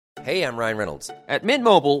Hey, I'm Ryan Reynolds. At Mint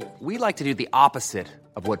Mobile, we like to do the opposite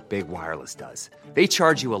of what Big Wireless does. They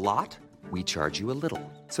charge you a lot, we charge you a little.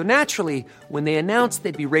 So naturally, when they announced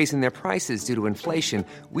they'd be raising their prices due to inflation,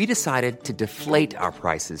 we decided to deflate our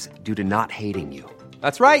prices due to not hating you.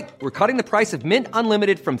 That's right. We're cutting the price of Mint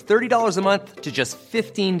Unlimited from $30 a month to just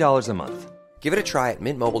 $15 a month. Give it a try at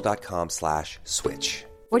mintmobile.com/switch.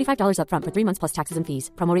 $45 up front for 3 months plus taxes and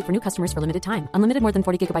fees. Promo rate for new customers for limited time. Unlimited more than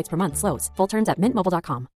 40 gigabytes per month. Slows full terms at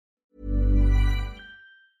mintmobile.com.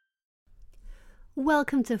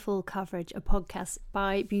 Welcome to Full Coverage, a podcast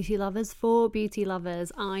by beauty lovers for beauty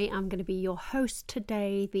lovers. I am going to be your host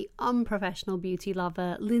today, the unprofessional beauty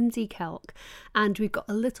lover, Lindsay Kelk. And we've got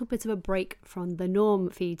a little bit of a break from the norm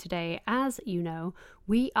for you today. As you know,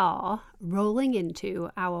 we are rolling into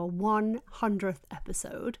our 100th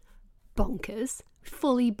episode. Bonkers.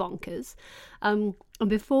 Fully bonkers. And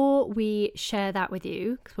before we share that with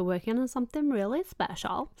you, because we're working on something really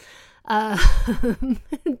special,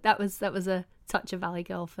 that was a touch of Valley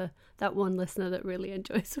Girl for that one listener that really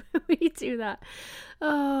enjoys when we do that.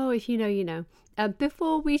 Oh, if you know, you know.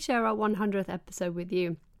 Before we share our 100th episode with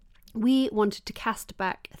you, we wanted to cast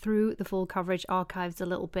back through the Full Coverage archives a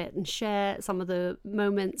little bit and share some of the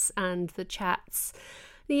moments and the chats,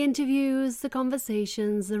 the interviews, the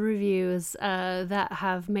conversations, the reviews that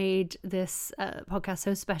have made this podcast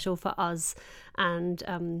so special for us, and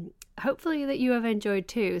hopefully that you have enjoyed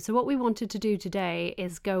too. So what we wanted to do today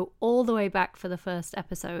is go all the way back for the first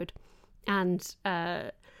episode and,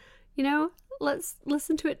 let's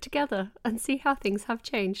listen to it together and see how things have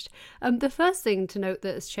changed. The first thing to note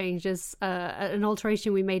that has changed is an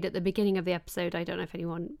alteration we made at the beginning of the episode. I don't know if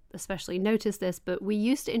anyone especially noticed this, but we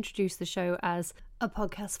used to introduce the show as a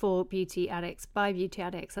podcast for beauty addicts by beauty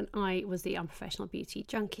addicts, and I was the unprofessional beauty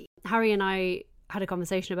junkie. Harry and I had a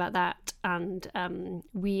conversation about that, and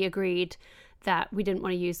we agreed that we didn't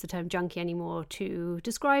want to use the term junkie anymore to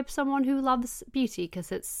describe someone who loves beauty,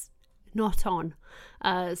 because it's not on.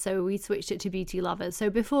 So we switched it to beauty lovers. So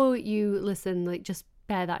before you listen, just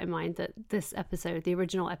bear that in mind, that this episode, the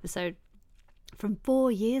original episode from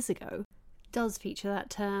 4 years ago, does feature that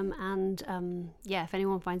term. And if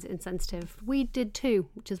anyone finds it insensitive, we did too,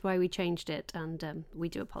 which is why we changed it, and we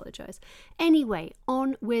do apologise. Anyway,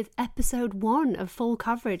 on with episode 1 of Full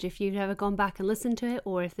Coverage. If you've ever gone back and listened to it,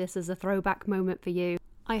 or if this is a throwback moment for you,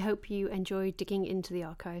 I hope you enjoyed digging into the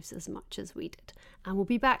archives as much as we did. And we'll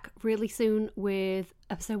be back really soon with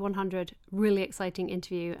episode 100, really exciting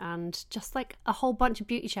interview, and just like a whole bunch of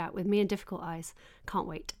beauty chat with me and Difficult Eyes. Can't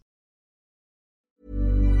wait.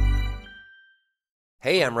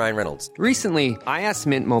 Hey, I'm Ryan Reynolds. Recently, I asked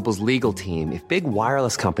Mint Mobile's legal team if big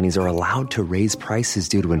wireless companies are allowed to raise prices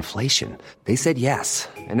due to inflation. They said yes.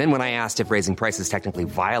 And then when I asked if raising prices technically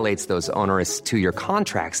violates those onerous 2-year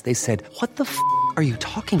contracts, they said, "What the f*** are you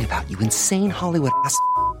talking about, you insane Hollywood ass?"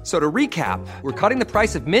 So to recap, we're cutting the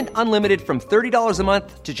price of Mint Unlimited from $30 a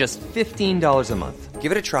month to just $15 a month.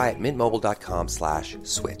 Give it a try at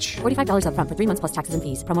mintmobile.com/switch. $45 up front for 3 months plus taxes and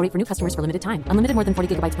fees. Promo rate for new customers for limited time. Unlimited more than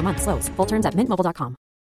 40 gigabytes per month. Slows full terms at mintmobile.com.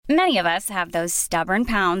 Many of us have those stubborn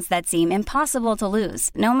pounds that seem impossible to lose,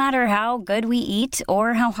 no matter how good we eat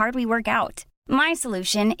or how hard we work out. My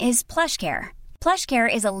solution is PlushCare.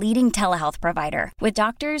 PlushCare is a leading telehealth provider with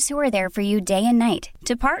doctors who are there for you day and night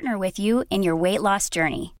to partner with you in your weight loss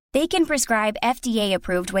journey. They can prescribe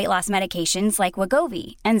FDA-approved weight loss medications like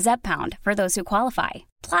Wegovy and Zepbound for those who qualify.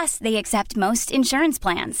 Plus, they accept most insurance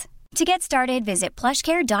plans. To get started, visit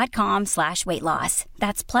plushcare.com/weightloss.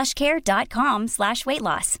 That's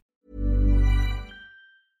plushcare.com/weightloss.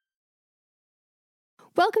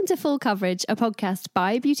 Welcome to Full Coverage, a podcast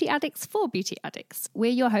by beauty addicts for beauty addicts.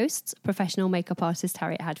 We're your hosts, professional makeup artist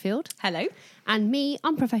Harriet Hadfield. Hello. And me,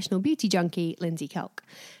 unprofessional beauty junkie Lindsay Kelk.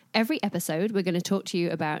 Every episode, we're going to talk to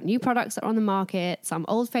you about new products that are on the market, some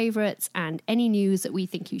old favourites, and any news that we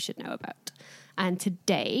think you should know about. And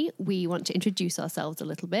today, we want to introduce ourselves a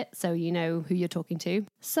little bit so you know who you're talking to.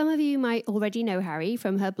 Some of you might already know Harry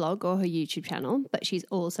from her blog or her YouTube channel, but she's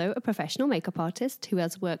also a professional makeup artist who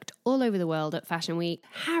has worked all over the world at Fashion Week.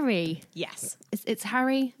 Harry. Yes. It's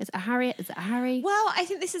Harry. Is it Harriet? Is it Harry? Well, I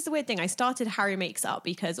think this is the weird thing. I started Harry Makes Up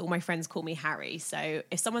because all my friends call me Harry. So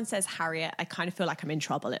if someone says Harriet, I kind of feel like I'm in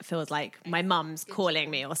trouble. It feels like my mum's calling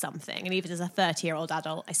me or something. And even as a 30-year-old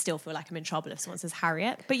adult, I still feel like I'm in trouble if someone says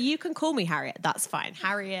Harriet. But you can call me Harriet. That's fine.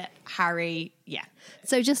 Harriet, Harry, yeah.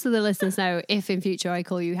 So just so the listeners know, if in future I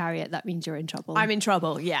call you Harriet, that means you're in trouble. I'm in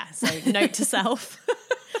trouble, yeah. So note to self.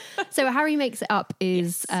 So Harry Makes It Up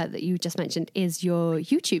is, that you just mentioned, is your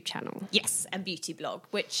YouTube channel. Yes, and beauty blog,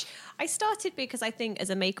 which I started because I think as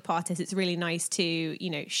a makeup artist, it's really nice to, you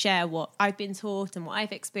know, share what I've been taught and what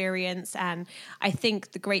I've experienced. And I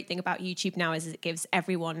think the great thing about YouTube now is it gives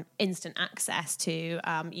everyone instant access to,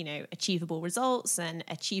 you know, achievable results and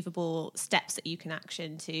achievable steps that you can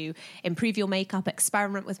action to improve your makeup,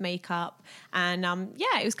 experiment with makeup. And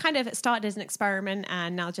it was kind of, it started as an experiment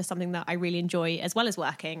and now just something that I really enjoy, as well as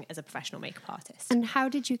working as a professional makeup artist. And how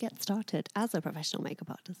did you get started as a professional makeup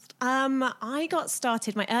artist? I got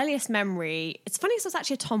started, my earliest memory, it's funny, because I was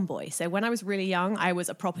actually a tomboy. So when I was really young, I was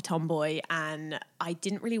a proper tomboy and I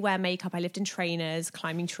didn't really wear makeup. I lived in trainers,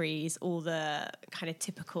 climbing trees, all the kind of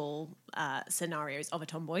typical scenarios of a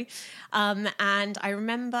tomboy. And I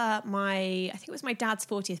remember I think it was my dad's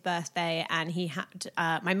 40th birthday, and he had,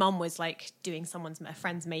 my mum was like doing a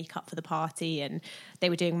friend's makeup for the party, and they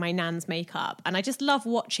were doing my nan's makeup. And I just love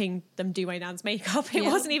watching them do my nan's makeup. It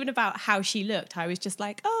wasn't even about how she looked. I was just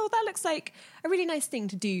like, oh, that looks like a really nice thing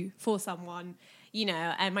to do for someone. You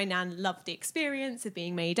know, and my nan loved the experience of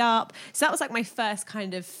being made up. So that was like my first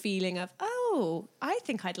kind of feeling of, oh, I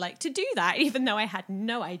think I'd like to do that, even though I had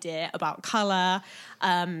no idea about colour,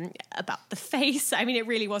 about the face. I mean, it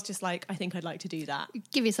really was just like, I think I'd like to do that.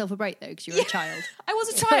 Give yourself a break, though, because you were a child. I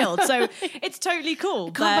was a child, so it's totally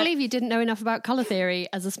cool. Can't believe you didn't know enough about colour theory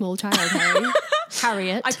as a small child, Harry.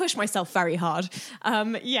 Harriet. I pushed myself very hard.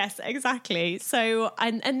 Yes, exactly. So,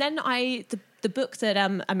 and then the book that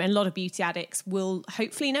a lot of beauty addicts will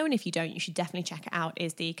hopefully know, and if you don't, you should definitely check it out,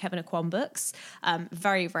 is the Kevin Aucoin books.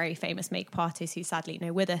 Very, very famous makeup artist who sadly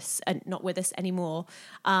not with us anymore.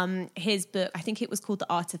 His book, I think it was called The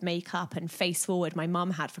Art of Makeup, and Face Forward, my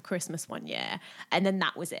mum had for Christmas one year. And then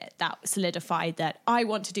that was it. That solidified that I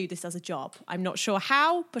want to do this as a job. I'm not sure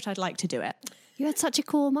how, but I'd like to do it. You had such a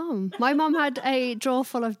cool mum. My mum had a drawer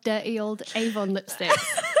full of dirty old Avon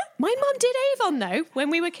lipsticks. My mum did Avon, though, when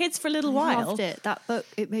we were kids for a little while. I loved it. That book,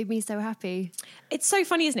 it made me so happy. It's so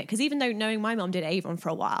funny, isn't it? Because even though knowing my mum did Avon for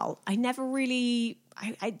a while, I never really...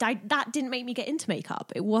 that didn't make me get into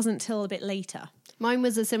makeup. It wasn't till a bit later. Mine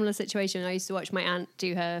was a similar situation. I used to watch my aunt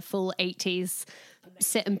do her full 80s,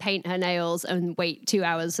 sit and paint her nails and wait 2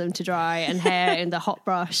 hours for them to dry, and hair in the hot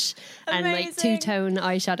brush and like two-tone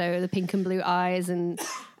eyeshadow, the pink and blue eyes, and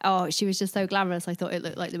she was just so glamorous. I thought it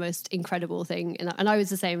looked like the most incredible thing. And I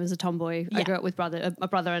was the same as a tomboy. Yeah. I grew up with a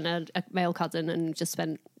brother and a male cousin, and just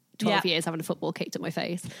spent 12 years having a football kicked at my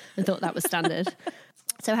face and thought that was standard.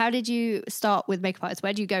 So how did you start with makeup artists?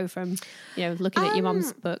 Where do you go from, looking at your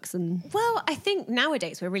mum's books? Well, I think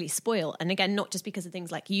nowadays we're really spoiled. And again, not just because of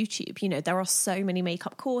things like YouTube. There are so many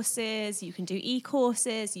makeup courses. You can do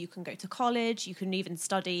e-courses. You can go to college. You can even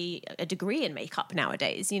study a degree in makeup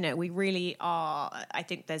nowadays. We really are. I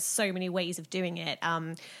think there's so many ways of doing it.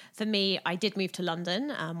 For me, I did move to London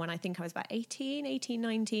when I think I was about 18,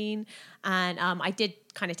 19. And I did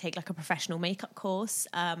kind of take like a professional makeup course,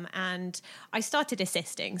 and I started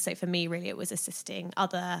assisting. So for me, really, it was assisting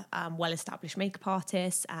other well-established makeup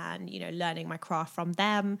artists and learning my craft from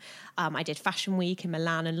them. I did Fashion Week in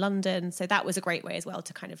Milan and London, so that was a great way as well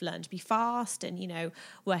to kind of learn to be fast and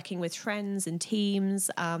working with trends and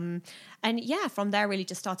teams. And from there really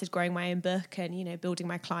just started growing my own book and building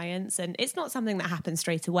my clients. And it's not something that happens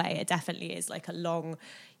straight away. It definitely is like a long,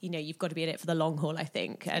 you've got to be in it for the long haul, I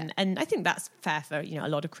think. And I think that's fair for a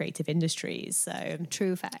lot of creative industries. So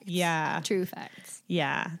true facts. Yeah. True facts.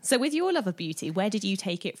 Yeah. So with your love of beauty, where did you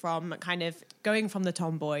take it from, kind of going from the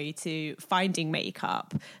tomboy to finding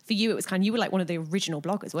makeup? For you, it was you were like one of the original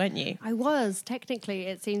bloggers, weren't you? I was. Technically,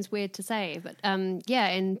 it seems weird to say, but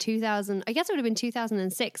in 2000, I guess it would have been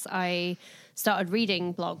 2006, I started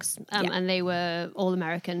reading blogs, and they were all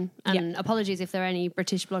American. And apologies if there are any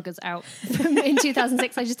British bloggers out in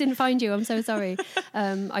 2006. I just didn't find you. I'm so sorry.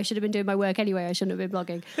 I should have been doing my work anyway. I shouldn't have been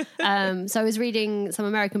blogging. So I was reading some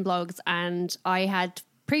American blogs, and I had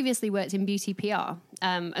previously worked in beauty PR,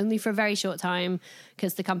 only for a very short time,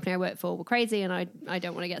 because the company I worked for were crazy, and I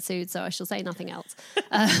don't want to get sued, so I shall say nothing else.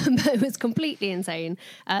 But it was completely insane.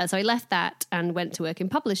 So I left that and went to work in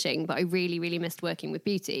publishing, but I really, really missed working with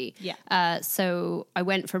beauty. Yeah. So I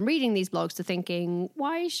went from reading these blogs to thinking,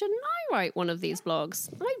 why shouldn't I write one of these blogs?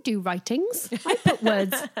 I do writings. I put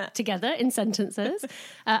words together in sentences,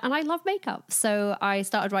 and I love makeup. So I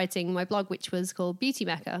started writing my blog, which was called Beauty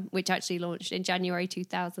Mecca, which actually launched in January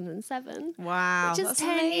 2007. Wow. Which is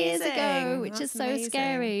 10 years ago, which is so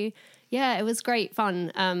scary. Yeah, it was great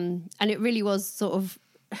fun. And it really was sort of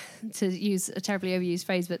to use a terribly overused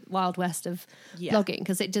phrase, but wild west of blogging,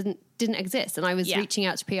 because it didn't exist. And I was reaching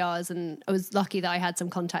out to PRs, and I was lucky that I had some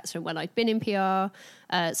contacts from when I'd been in PR,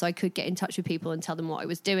 so I could get in touch with people and tell them what I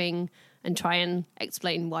was doing and try and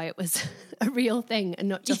explain why it was a real thing and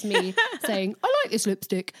not just me saying, I like this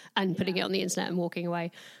lipstick, and putting it on the internet and walking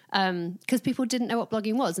away. Because people didn't know what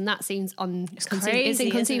blogging was, and that seems it's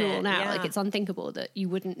inconceivable now. Like, it's unthinkable that you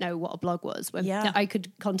wouldn't know what a blog was. When I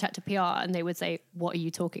could contact a PR and they would say, what are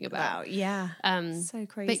you talking about? So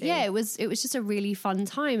crazy. But yeah, it was just a really fun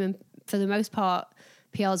time, and for the most part,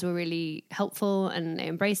 PRs were really helpful and they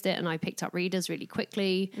embraced it, and I picked up readers really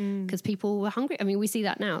quickly because people were hungry. I mean, we see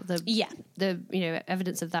that now. The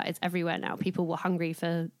evidence of that is everywhere now. People were hungry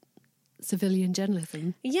for civilian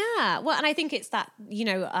journalism. Yeah, well, and I think it's that,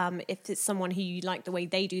 if it's someone who you like the way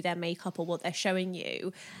they do their makeup or what they're showing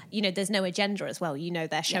you, there's no agenda as well.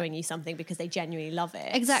 They're showing you something because they genuinely love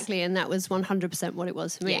it. Exactly, and that was 100% what it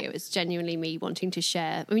was for me. It was genuinely me wanting to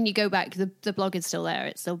share. I mean, you go back, the blog is still there.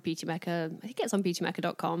 It's still Beauty Mecca. I think it's on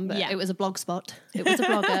beautymecca.com, but it was a blog spot. It was a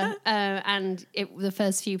blogger. And the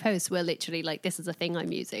first few posts were literally like, this is a thing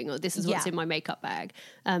I'm using, or this is what's in my makeup bag,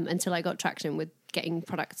 until I got traction with getting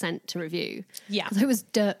product sent to review. Because I was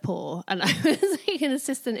dirt poor, and I was like an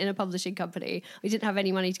assistant in a publishing company. We didn't have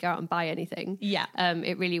any money to go out and buy anything.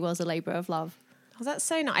 It really was a labor of love. Oh, that's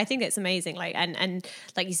so nice. I think it's amazing. Like, and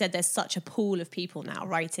like you said, there's such a pool of people now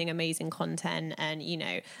writing amazing content, and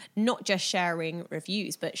not just sharing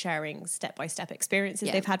reviews, but sharing step-by-step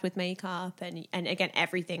experiences they've had with makeup, and again,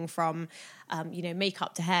 everything from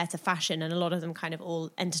makeup to hair to fashion, and a lot of them kind of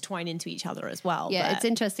all intertwine into each other as well. It's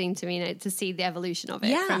interesting to me to see the evolution of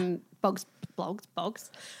it from blogs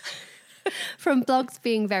from blogs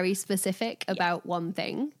being very specific about one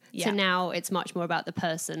thing to now it's much more about the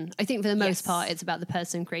person. I think for the most part it's about the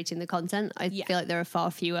person creating the content. I feel like there are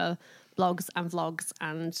far fewer blogs and vlogs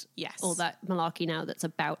and all that malarkey now that's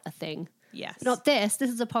about a thing. But not this. This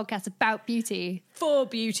is a podcast about beauty. For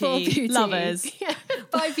beauty lovers.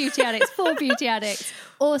 By beauty addicts, for beauty addicts,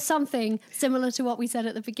 or something similar to what we said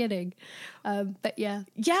at the beginning. But yeah.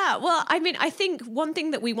 Yeah, well, I mean, I think one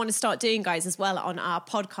thing that we want to start doing, guys, as well on our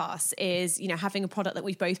podcast is, having a product that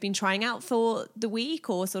we've both been trying out for the week,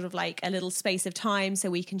 or sort of like a little space of time so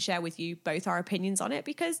we can share with you both our opinions on it,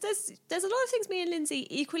 because there's a lot of things me and Lindsay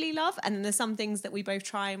equally love, and then there's some things that we both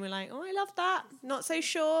try and we're like, oh, I love that, not so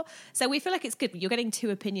sure. So we feel like it's good. You're getting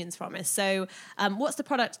two opinions from us. So what's the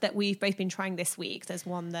product that we've both been trying this week? There's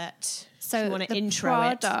one that you want to intro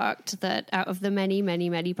it. So the product that out of the many,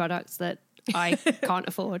 many, many products that I can't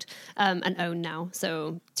afford and own now,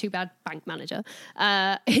 so too bad, bank manager,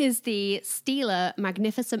 is the Stila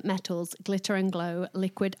Magnificent Metals Glitter and Glow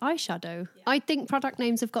Liquid Eyeshadow. I think product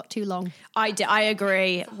names have got too long. I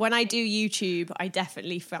agree. When I do YouTube, I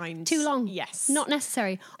definitely find... Too long. Yes. Not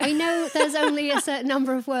necessary. I know there's only a certain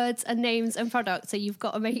number of words and names and products, so you've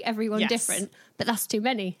got to make everyone different, but that's too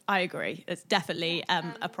many. I agree. It's definitely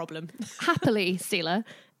a problem. Happily, Stila,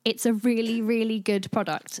 it's a really, really good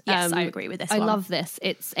product. Yes, I agree with this one. I love this.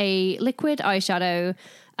 It's a liquid eyeshadow.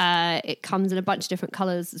 It comes in a bunch of different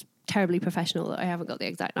colours. It's terribly professional. I haven't got the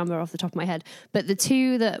exact number off the top of my head. But the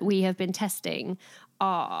two that we have been testing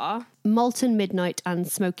are Molten Midnight and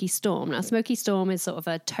Smoky Storm. Now, Smoky Storm is sort of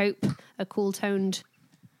a taupe, a cool-toned...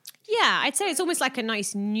 Yeah, I'd say it's almost like a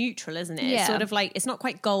nice neutral, isn't it? It's sort of like, it's not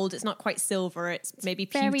quite gold, it's not quite silver, it's maybe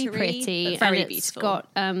pewtery. Very pretty. Very and beautiful.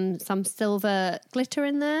 It's got some silver glitter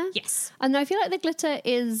in there. Yes. And I feel like the glitter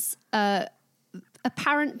is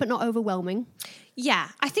apparent but not overwhelming. Yeah,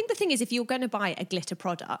 I think the thing is, if you're going to buy a glitter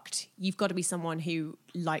product, you've got to be someone who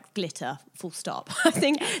likes glitter, full stop. I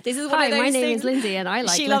think this is one of those my name things. is Lindsay and I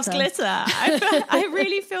like she glitter. Loves glitter. I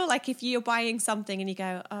really feel like if you're buying something and you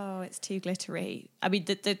go, oh, it's too glittery. I mean,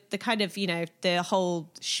 the kind of, the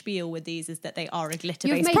whole spiel with these is that they are a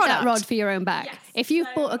glitter-based product. You've made that rod for your own back. Yes. If you've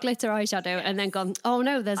bought a glitter eyeshadow and then gone, oh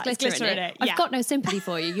no, there's glitter in it. I've got no sympathy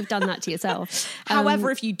for you. You've done that to yourself.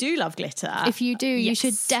 However, if you do love glitter. If you do, you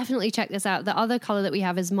should definitely check this out. The other colour that we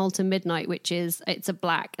have is Molten Midnight, which is, it's a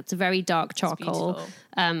black. It's a very dark charcoal.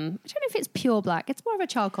 I don't know if it's pure black. It's more of a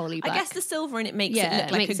charcoaly black. I guess the silver in it makes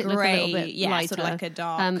it look like a grey, sort of like a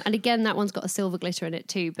dark. And again, that one's got a silver glitter in it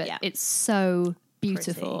too, but it's so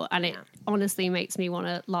beautiful. Pretty. And it honestly makes me want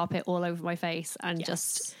to LARP it all over my face and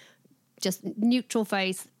just neutral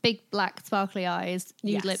face, big black sparkly eyes,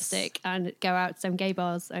 nude Yes. lipstick, and go out to some gay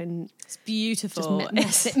bars and It's beautiful.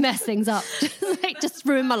 just mess things up. Just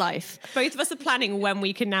ruin my life. Both of us are planning when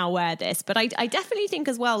we can now wear this, but I definitely think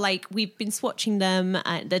as well, like we've been swatching them,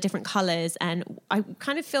 the different colours, and I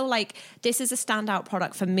kind of feel like this is a standout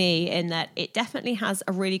product for me in that it definitely has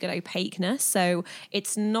a really good opaqueness. So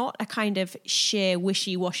it's not a kind of sheer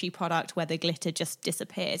wishy-washy product where the glitter just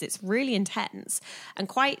disappears. It's really intense and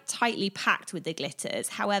quite tightly packed with the glitters.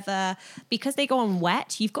 However, because they go on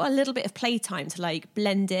wet, you've got a little bit of playtime to like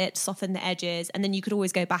blend it, soften the edges, and then you could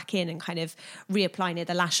always go back in and kind of reapply near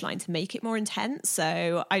the lash line to make it more intense.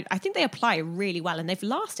 So I think they apply really well, and they've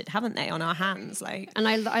lasted, haven't they, on our hands? Like, And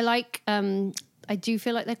I like. I do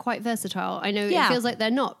feel like they're quite versatile. I know Yeah. it feels like they're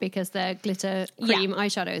not because they're glitter cream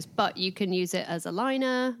eyeshadows, but you can use it as a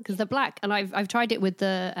liner because they're black. And I've tried it with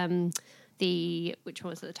the which one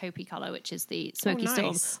was it? The taupey color, which is the Smoky Storm.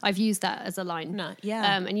 nice. I've used that as a line. No,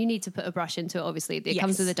 yeah. And you need to put a brush into it. Obviously, it Yes.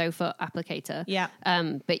 comes with a doe foot applicator. Yeah.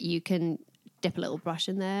 But you can dip a little brush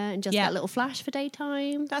in there and just Yeah. get a little flash for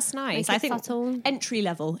daytime. that's nice. Make I it think subtle. entry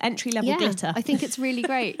level glitter. I think it's really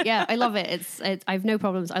great. Yeah, I love it. I have no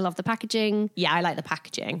problems. I love the packaging. Yeah, I like the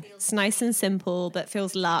packaging. It's nice and simple, but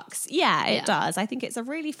feels luxe. Yeah, it Yeah. does. I think it's a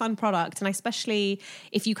really fun product. And especially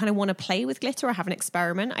if you kind of want to play with glitter or have an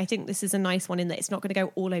experiment, I think this is a nice one in that it's not going to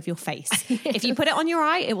go all over your face. If you put it on your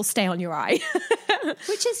eye, it will stay on your eye.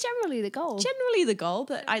 Which is generally the goal. Generally the goal,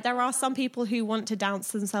 but there are some people who want to douse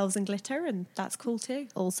themselves in glitter, and that's cool too.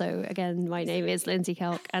 Also, again, my name is Lindsay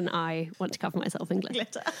Kelk and I want to cover myself in glitter.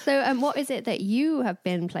 Glitter. So what is it that you have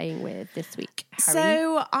been playing with this week, Harry?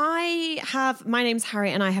 So my name's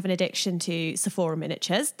Harry and I have an addiction to Sephora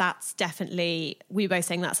miniatures. That's definitely, we were both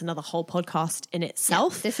saying that's another whole podcast in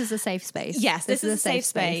itself. This is a safe space. Yes, this is a safe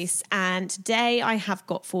space. And today I have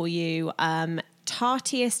got for you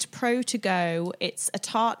Tartiest Pro To Go. It's a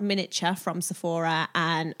Tarte miniature from Sephora,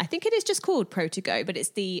 and I think it is just called Pro To Go, but it's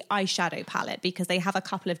the eyeshadow palette because they have a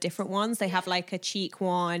couple of different ones. They have like a cheek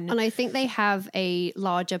one. And I think they have a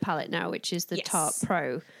larger palette now, which is the Yes. Tarte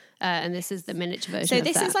Pro. And this is the miniature version So of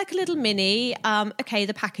this that. is like a little mini. Okay,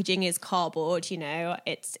 the packaging is cardboard, you know,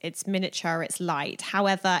 it's miniature, it's light.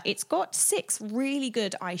 However, it's got 6 really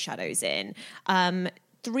good eyeshadows in.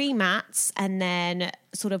 3 mattes and then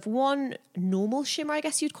sort of 1 normal shimmer, I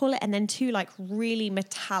guess you'd call it, and then 2 like really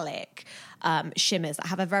metallic shimmers that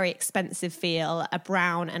have a very expensive feel, a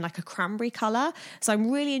brown and like a cranberry colour. So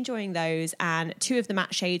I'm really enjoying those. And 2 of the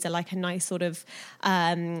matte shades are like a nice sort of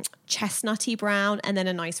chestnutty brown and then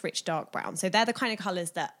a nice rich dark brown. So they're the kind of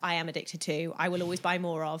colours that I am addicted to. I will always buy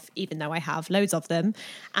more of, even though I have loads of them.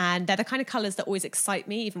 And they're the kind of colours that always excite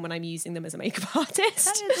me, even when I'm using them as a makeup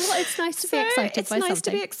artist. It's nice to be excited It's by nice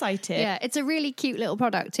something. to be excited. Yeah, it's a really cute little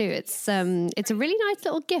product too. It's a really nice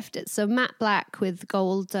little gift. It's a matte black with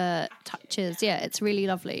gold touches. Yeah, it's really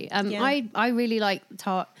lovely. Yeah. I really like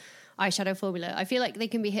Tarte eyeshadow formula. I feel like they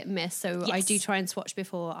can be hit and miss, so I Yes. do try and swatch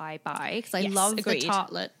before I buy because I Yes, love agreed. the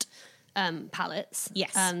Tartelette palettes.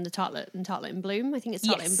 Yes. The Tartelette and Tartelette in Bloom. I think it's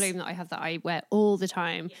Tartelette in Yes. Bloom that I have that I wear all the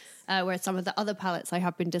time. Whereas some of the other palettes I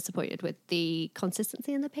have been disappointed with the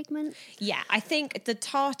consistency and the pigment. Yeah, I think the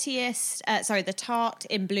Tarte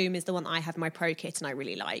in Bloom is the one that I have in my Pro Kit and I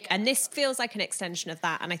really like. And this feels like an extension of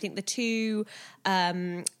that. And I think the 2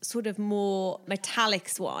 sort of more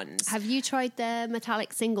metallics ones. Have you tried their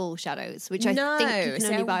metallic single shadows, which I No, think you can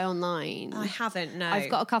so- only buy online? I haven't, no. I've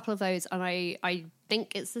got a couple of those, and I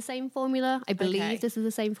think it's the same formula. I believe Okay. this is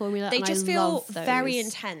the same formula. They and just I feel love those. very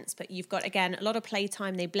intense, but you've got, again, a lot of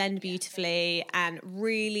playtime. They blend beautifully and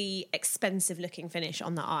really expensive looking finish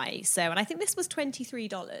on the eye. So, and I think this was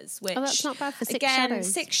 $23, which... Oh, that's not bad for 6 again,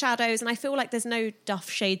 shadows. 6 shadows. And I feel like there's no duff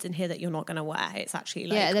shades in here that you're not going to wear. It's actually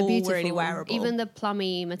like Yeah, they're all beautiful. really wearable. Even the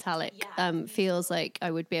plummy metallic feels like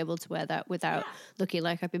I would be able to wear that without looking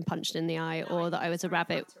like I've been punched in the eye or that I was a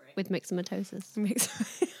rabbit with myxomatosis.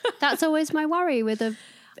 That's always my worry with a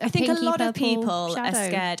I think a pinky lot of purple people are shadow.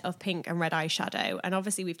 scared of pink and red eyeshadow. And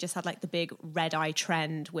obviously we've just had like the big red eye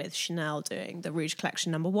trend with Chanel doing the Rouge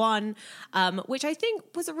Collection #1, which I think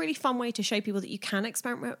was a really fun way to show people that you can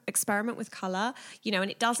experiment with colour, you know, and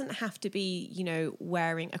it doesn't have to be, you know,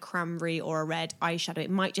 wearing a cranberry or a red eyeshadow. It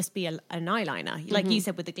might just be an eyeliner. Like you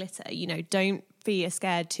said with the glitter, you know, don't be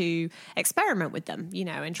scared to experiment with them, you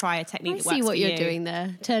know, and try a technique I that works see what for you're you. doing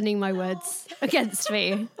there, turning my words against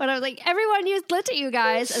me. When I was like, everyone use glitter, you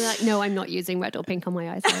guys. And like, no, I'm not using red or pink on my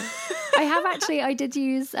eyes. I did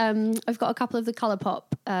use, I've got a couple of the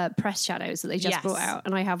Colourpop pressed shadows that they just Yes. brought out.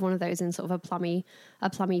 And I have one of those in sort of a plummy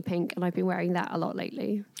pink. And I've been wearing that a lot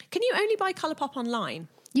lately. Can you only buy Colourpop online?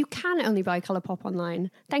 You can only buy Colourpop online.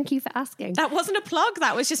 Thank you for asking. That wasn't a plug.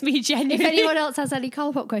 That was just me genuinely. If anyone else has any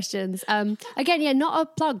Colourpop questions, again, yeah, not a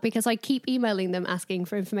plug because I keep emailing them asking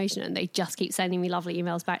for information and they just keep sending me lovely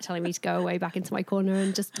emails back telling me to go away back into my corner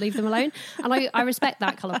and just leave them alone. And I respect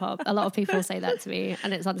that, Colourpop. A lot of people say that to me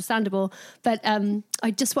and it's understandable. But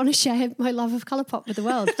I just want to share my love of Colourpop with the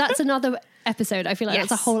world. That's another episode. I feel like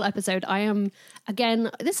that's a whole episode. I am, again,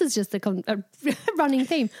 this is just a running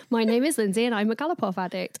theme. My name is Lindsay and I'm a Colourpop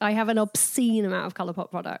addict. I have an obscene amount of Colourpop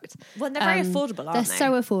product. Well, they're very affordable, aren't they? They're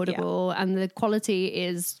so affordable and the quality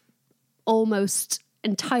is almost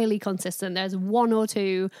entirely consistent. There's one or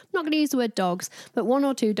two, I'm not going to use the word dogs, but one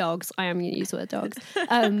or two dogs. I am going to use the word dogs.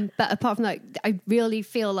 But apart from that, I really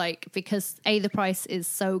feel like because A, the price is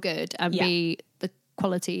so good and B, the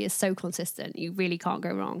quality is so consistent, you really can't go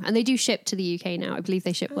wrong. And they do ship to the UK now. I believe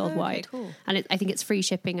they ship worldwide. Okay, cool. And I think it's free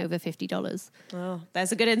shipping over $50. Oh,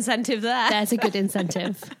 there's a good incentive there. There's a good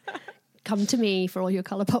incentive. Come to me for all your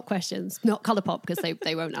Colourpop questions. Not Colourpop because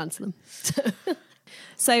they won't answer them.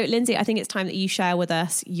 So, Lindsay, I think it's time that you share with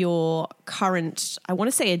us your current, I want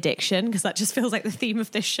to say addiction, because that just feels like the theme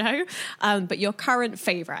of this show, but your current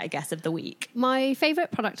favourite, I guess, of the week. My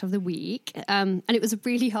favourite product of the week, and it was a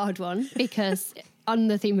really hard one because on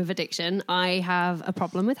the theme of addiction, I have a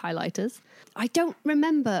problem with highlighters. I don't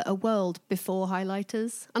remember a world before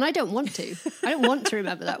highlighters, and I don't want to. I don't want to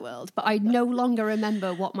remember that world, but I no longer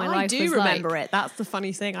remember what my life was like. I do remember it. That's the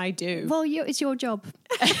funny thing. I do. Well, it's your job.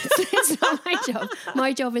 It's not my job.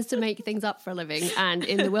 My job is to make things up for a living, and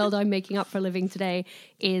in the world I'm making up for a living today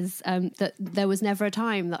is that there was never a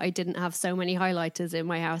time that I didn't have so many highlighters in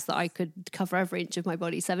my house that I could cover every inch of my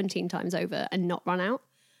body 17 times over and not run out.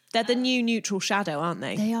 They're the new neutral shadow, aren't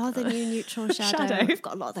they? They are the new neutral shadow. I've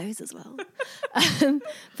got a lot of those as well.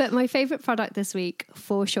 But my favourite product this week,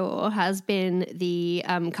 for sure, has been the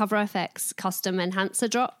Cover FX Custom Enhancer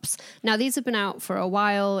Drops. Now, these have been out for a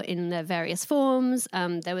while in their various forms.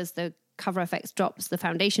 There was the Cover FX drops, the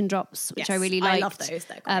foundation drops, which I really liked. I love those.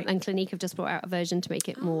 They're great. And Clinique have just brought out a version to make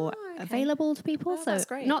it more available to people. Oh, that's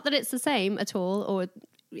great. Not that it's the same at all, or it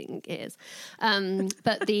is.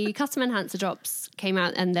 But the Custom Enhancer drops came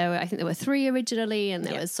out, and I think there were 3 originally, and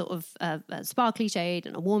there was sort of a sparkly shade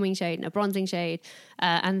and a warming shade and a bronzing shade,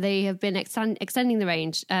 and they have been extending the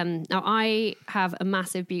range. Now, I have a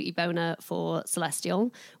massive beauty boner for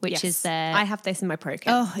Celestial, which is their... I have this in my Pro Kit.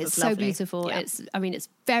 Oh, it's so beautiful. Yeah. It's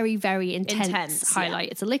very, very intense highlight.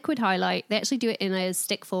 Yeah. It's a liquid highlight. They actually do it in a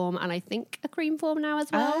stick form and I think a cream form now as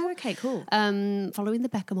well. Oh, okay, cool. Following the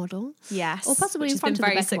Becca model. Yes. Or possibly in front of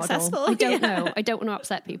the Becca model. I don't know. I don't want to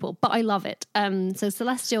upset people, but I love it. So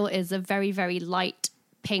Celestial is a very, very light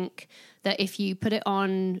pink that if you put it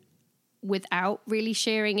on without really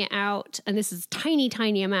shearing it out, and this is tiny,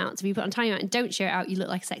 tiny amounts, if you put on tiny amount and don't shear it out, you look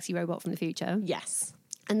like a sexy robot from the future. Yes.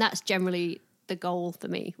 And that's generally the goal for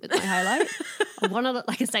me with my highlight. I want to look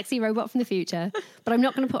like a sexy robot from the future, but I'm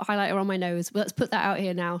not going to put highlighter on my nose. Let's put that out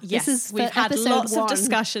here now. Yes, we've had lots of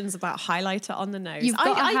discussions about highlighter on the nose. You've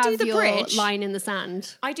got to have do the your bridge. line in the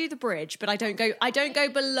sand. I do the bridge, but I don't go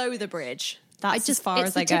below the bridge. That's as far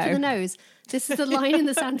as I go. It's the tip of the nose. This is the line in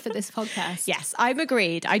the sand for this podcast. Yes, I'm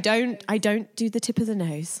agreed. I don't do the tip of the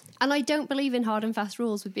nose. And I don't believe in hard and fast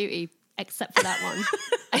rules with beauty, except for that one.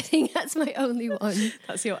 I think that's my only one.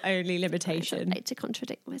 That's your only limitation. I don't like to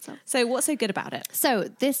contradict myself. So what's so good about it? So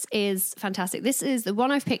this is fantastic. This is the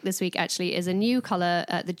one I've picked this week, actually, is a new colour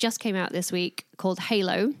that just came out this week called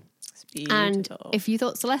Halo. It's beautiful. And if you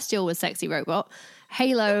thought Celestial was sexy robot,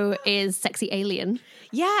 Halo is sexy alien.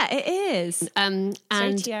 Yeah, it is. And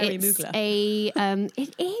it's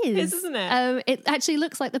it is, isn't it? It actually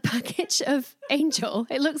looks like the package of Angel.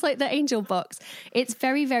 It looks like the Angel box. It's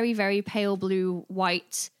very, very, very pale blue,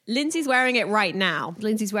 white. Lindsay's wearing it right now.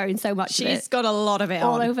 Lindsay's wearing so much of it. She's got a lot of it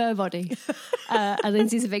all on. over her body. And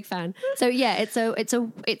Lindsay's a big fan. So yeah,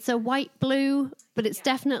 it's a white blue, but it's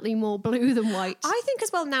definitely more blue than white. I think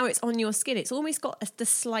as well now it's on your skin. It's almost got the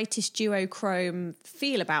slightest duochrome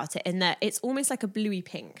feel about it in that it's almost like a bluey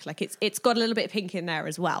pink. Like it's got a little bit of pink in there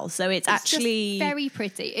as well. So it's actually just very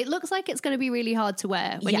pretty. It looks like it's going to be really hard to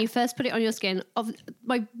wear when you first put it on your skin.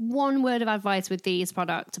 My one word of advice with these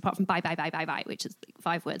products, apart from bye, which is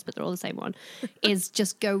 5 words, but they're all the same one, is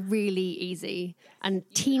just go really easy and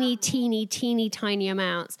teeny tiny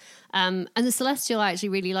amounts. And the Celestial I actually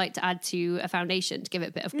really like to add to a foundation to give it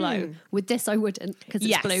a bit of glow. With this I wouldn't, because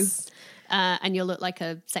it's blue. And you'll look like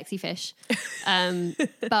a sexy fish.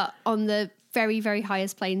 But on the very, very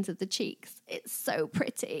highest planes of the cheeks, it's so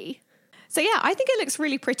pretty. So yeah, I think it looks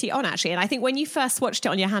really pretty on actually. And I think when you first watched it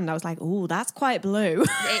on your hand, I was like, oh, that's quite blue.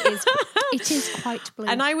 It is quite blue.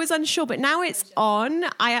 And I was unsure, but now it's on.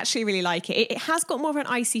 I actually really like it. It has got more of an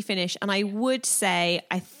icy finish. And I would say,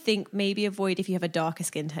 I think maybe avoid if you have a darker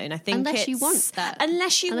skin tone. I think unless you want that.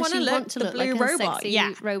 Unless you want to look the blue like robot. A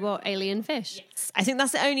sexy robot alien fish. Yes. I think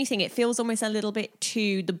that's the only thing. It feels almost a little bit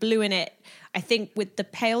too, the blue in it, I think with the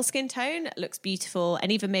pale skin tone, it looks beautiful,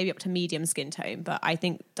 and even maybe up to medium skin tone. But I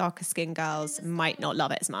think darker skin girls might not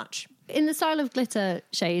love it as much. In the style of glitter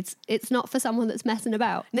shades, it's not for someone that's messing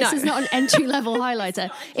about. This is not an entry-level highlighter.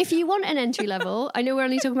 If you want an entry-level, I know we're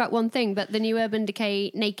only talking about one thing, but the new Urban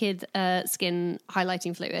Decay Naked Skin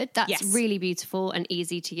Highlighting Fluid, that's really beautiful and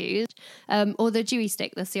easy to use. Or the Dewy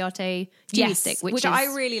Stick, the Ciate Dewy Stick, which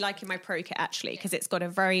I really like in my Pro Kit, actually, because it's got a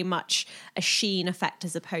very much a sheen effect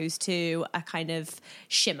as opposed to a kind of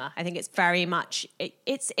shimmer. I think it's very much, it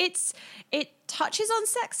touches on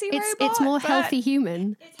sexy robot. It's more healthy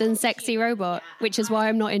human than sexy robot, which is why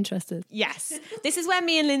I'm not interested. Yes. This is where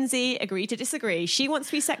me and Lindsay agree to disagree. She wants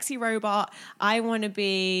to be sexy robot. I want to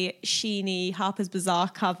be sheeny Harper's Bazaar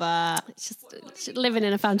cover. It's just living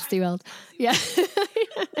in a fantasy world. Yeah.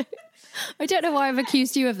 I don't know why I've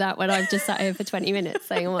accused you of that when I've just sat here for 20 minutes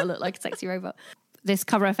saying I want to look like a sexy robot. This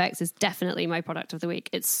Cover FX is definitely my product of the week.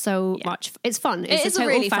 It's so much, it's fun. It's a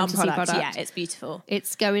really fun product. Yeah, it's beautiful.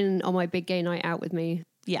 It's going on my big gay night out with me.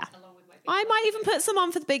 Yeah. I might even put some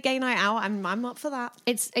on for the big gay night out. I'm up for that.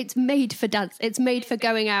 It's made for dance. It's made for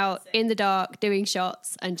going out in the dark, doing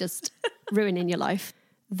shots and just ruining your life.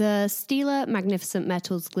 The Stila Magnificent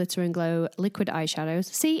Metals Glitter and Glow Liquid Eyeshadows.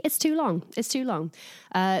 See, it's too long. It's too long.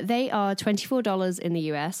 They are $24 in the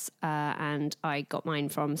US, and I got mine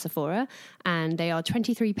from Sephora. And they are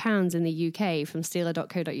 £23 in the UK from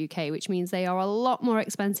Stila.co.uk, which means they are a lot more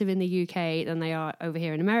expensive in the UK than they are over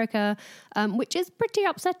here in America, which is pretty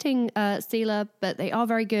upsetting, Stila, but they are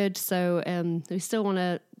very good. So we still want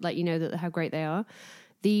to let you know how great they are.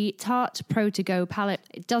 The Tarte Pro To Go palette,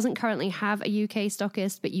 it doesn't currently have a UK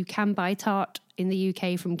stockist, but you can buy Tarte in the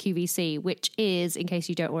UK from QVC, which is, in case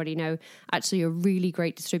you don't already know, actually a really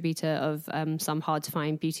great distributor of some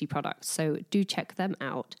hard-to-find beauty products. So do check them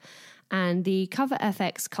out. And the Cover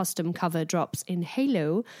FX custom cover drops in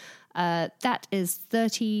Halo. That is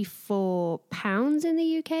 £34 in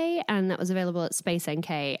the UK, and that was available at Space NK,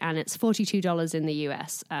 and it's $42 in the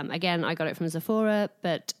US. Again, I got it from Sephora,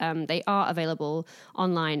 but they are available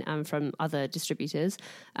online and from other distributors.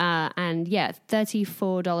 And yeah,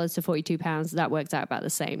 $34 to £42, that works out about the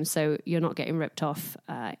same. So you're not getting ripped off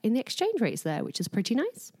in the exchange rates there, which is pretty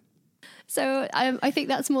nice. So I think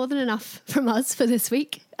that's more than enough from us for this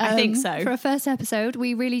week. I think so. For our first episode,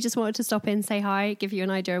 we really just wanted to stop in, say hi, give you an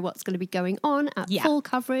idea of what's going to be going on at Full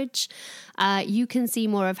Coverage. You can see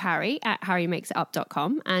more of Harry at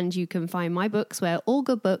harrymakesitup.com, and you can find my books where all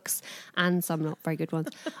good books and some not very good ones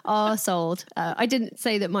are sold. I didn't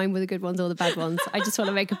say that mine were the good ones or the bad ones. I just want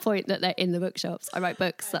to make a point that they're in the bookshops. I write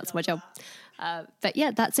books. That's my job. But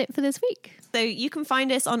yeah, that's it for this week. So you can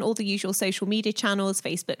find us on all the usual social media channels,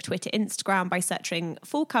 Facebook, Twitter, Instagram, by searching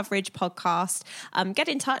Full Coverage Podcast. Get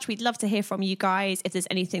in touch. We'd love to hear from you guys. If there's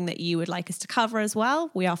anything that you would like us to cover as well,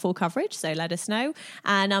 we are Full Coverage, so let us know.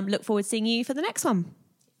 And look forward to seeing you for the next one.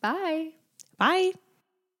 Bye. Bye.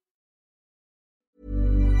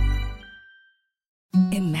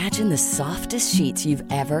 Imagine the softest sheets you've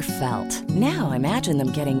ever felt. Now imagine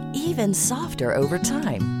them getting even softer over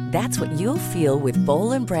time. That's what you'll feel with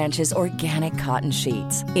Boll & Branch's organic cotton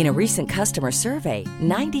sheets. In a recent customer survey,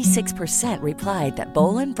 96% replied that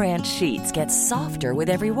Boll & Branch sheets get softer with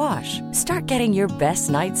every wash. Start getting your best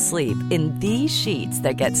night's sleep in these sheets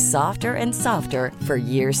that get softer and softer for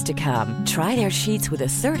years to come. Try their sheets with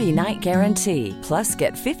a 30-night guarantee. Plus,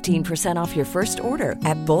 get 15% off your first order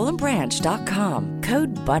at bollandbranch.com.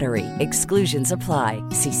 Code BUTTERY. Exclusions apply.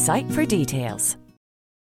 See site for details.